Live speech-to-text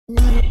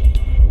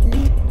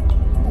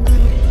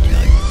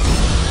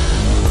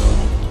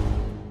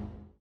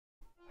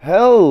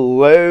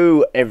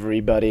Hello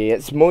everybody,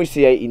 it's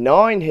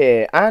Moysy89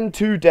 here, and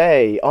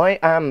today I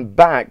am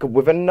back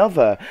with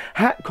another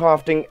hat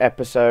crafting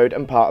episode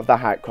and part of the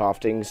hat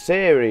crafting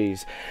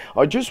series.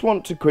 I just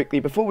want to quickly,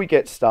 before we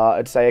get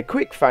started, say a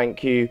quick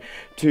thank you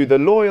to the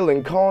loyal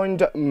and kind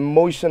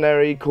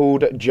Moysernary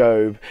called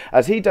Job,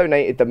 as he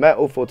donated the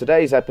metal for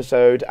today's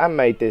episode and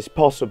made this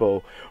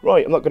possible.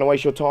 Right, I'm not going to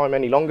waste your time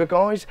any longer,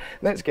 guys.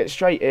 Let's get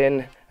straight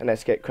in and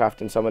let's get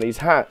crafting some of these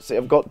hats.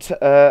 I've got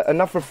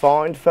enough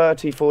refined,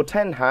 30 for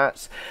 10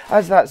 hats,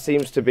 as that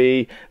seems to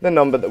be the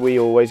number that we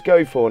always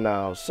go for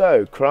now.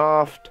 So,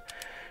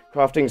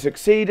 crafting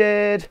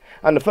succeeded,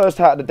 and the first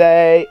hat of the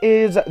day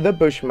is the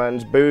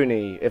Bushman's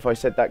Boonie, if I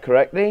said that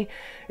correctly.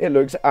 It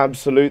looks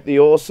absolutely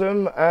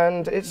awesome,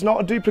 and it's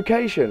not a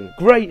duplication.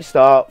 Great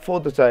start for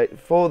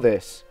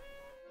this.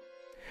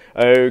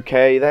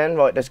 Okay then,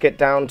 right, let's get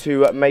down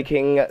to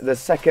making the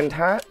second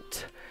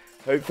hat.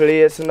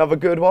 Hopefully it's another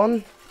good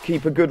one.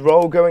 Keep a good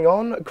roll going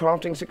on.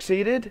 Crafting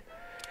succeeded.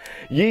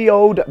 Ye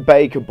old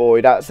Baker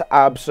Boy, that's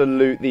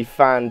absolutely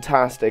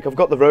fantastic. I've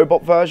got the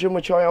robot version,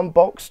 which I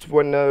unboxed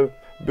when the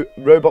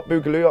Robot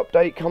Boogaloo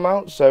update come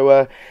out.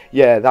 So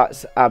yeah,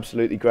 that's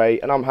absolutely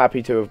great, and I'm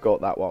happy to have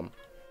got that one.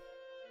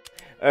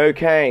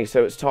 Okay,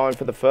 so it's time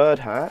for the third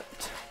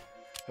hat.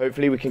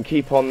 Hopefully we can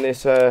keep on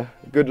this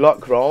good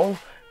luck roll.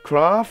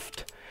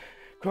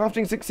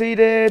 Crafting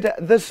succeeded,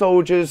 the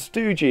Soldier's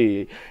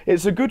Stoogie.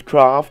 It's a good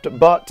craft,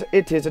 but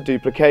it is a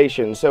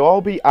duplication, so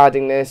I'll be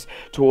adding this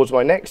towards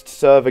my next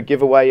server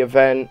giveaway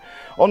event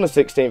on the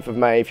 16th of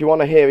May. If you want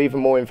to hear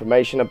even more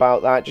information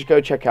about that, just go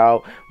check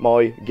out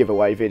my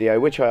giveaway video,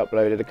 which I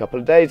uploaded a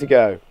couple of days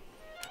ago.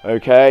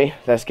 Okay,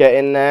 let's get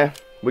in there.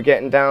 We're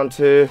getting down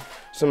to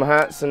some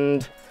hats,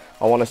 and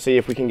I want to see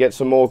if we can get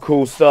some more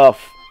cool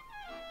stuff.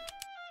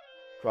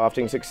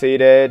 Crafting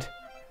succeeded.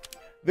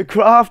 The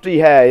crafty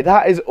hair,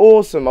 that is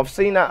awesome. I've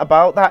seen that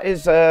about. That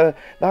is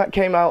that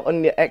came out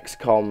on the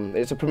XCOM.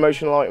 It's a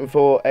promotional item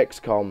for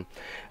XCOM,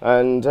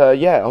 and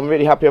yeah, I'm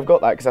really happy I've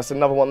got that, because that's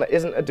another one that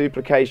isn't a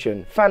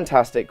duplication.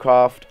 Fantastic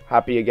craft.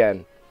 Happy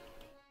again.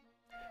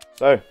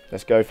 So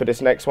let's go for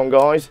this next one,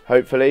 guys.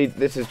 Hopefully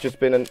this has just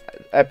been an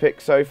epic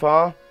so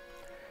far,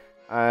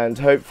 and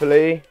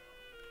hopefully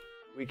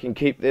we can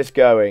keep this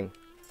going.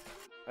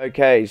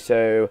 Okay,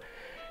 so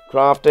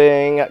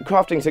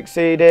crafting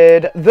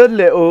succeeded. The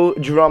little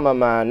drummer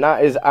man,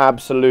 that is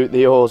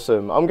absolutely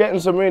awesome. I'm getting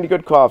some really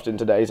good craft in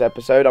today's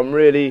episode.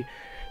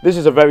 This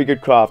is a very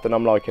good craft, and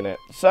I'm liking it.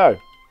 So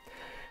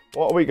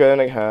what are we going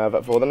to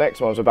have for the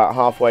next one? We're about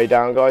halfway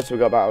down, guys, so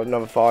we've got about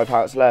another 5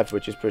 hats left,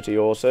 which is pretty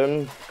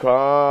awesome.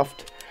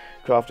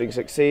 Crafting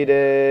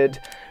succeeded.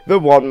 The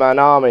one-man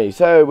army.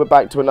 So we're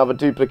back to another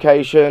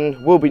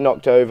duplication. We'll be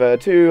knocked over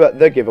to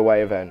the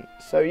giveaway event.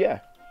 So yeah,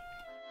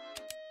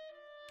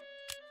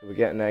 we're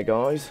getting there,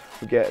 guys.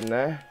 We're getting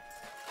there.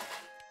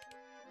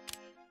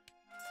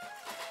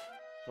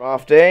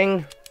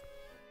 Crafting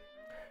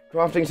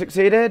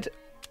succeeded.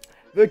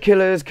 The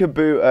Killer's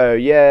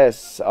Kabuto.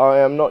 Yes, I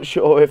am not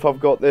sure if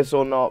I've got this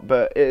or not,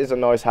 but it is a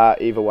nice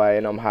hat either way,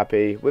 and I'm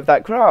happy with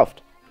that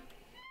craft.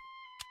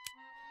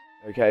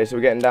 Okay, so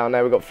we're getting down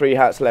there. We've got 3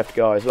 hats left,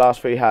 guys.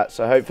 Last 3 hats.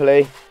 So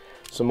hopefully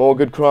some more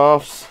good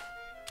crafts.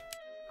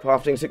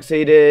 Crafting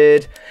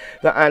succeeded.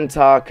 The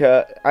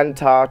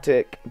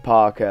Antarctic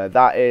Parker.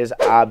 That is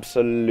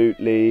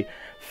absolutely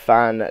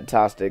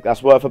fantastic.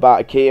 That's worth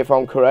about a key if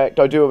I'm correct.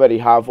 I do already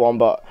have one,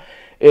 but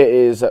it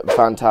is a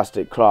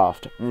fantastic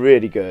craft.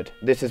 Really good.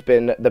 This has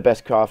been the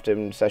best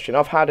crafting session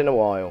I've had in a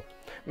while.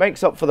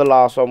 Makes up for the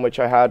last one, which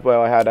I had, where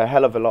I had a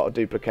hell of a lot of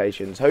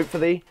duplications.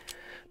 Hopefully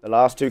the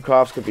last 2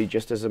 crafts could be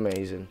just as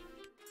amazing.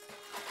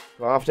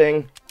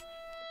 Crafting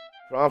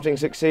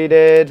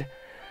succeeded.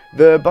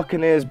 The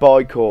Buccaneers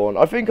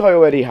Bicorn. I think I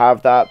already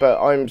have that,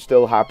 but I'm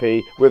still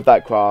happy with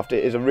that craft.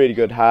 It is a really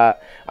good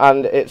hat,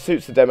 and it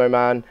suits the demo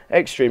man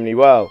extremely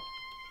well.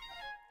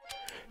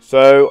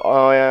 So,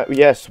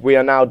 yes, we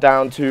are now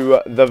down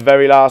to the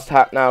very last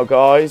hat now,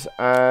 guys,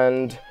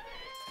 and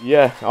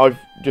yeah, I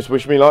just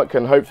wish me luck,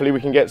 and hopefully we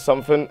can get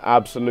something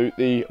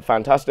absolutely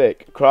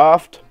fantastic.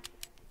 Crafting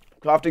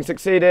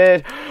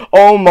succeeded.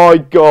 Oh my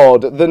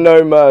god, the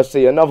No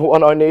Mercy. Another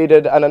one I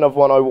needed and another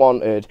one I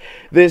wanted.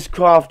 This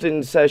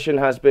crafting session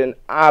has been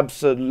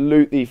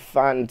absolutely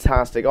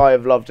fantastic. I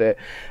have loved it.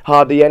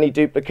 Hardly any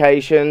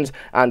duplications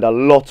and a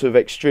lot of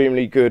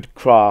extremely good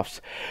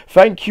crafts.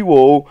 Thank you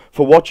all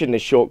for watching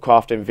this short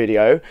crafting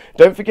video.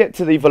 Don't forget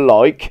to leave a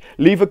like,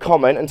 leave a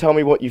comment and tell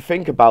me what you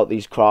think about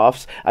these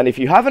crafts. And if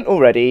you haven't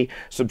already,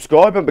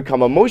 subscribe and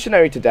become a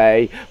Moysernary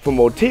today for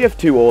more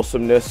TF2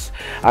 awesomeness.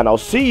 And I'll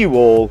see you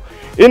all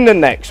in the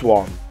next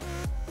one.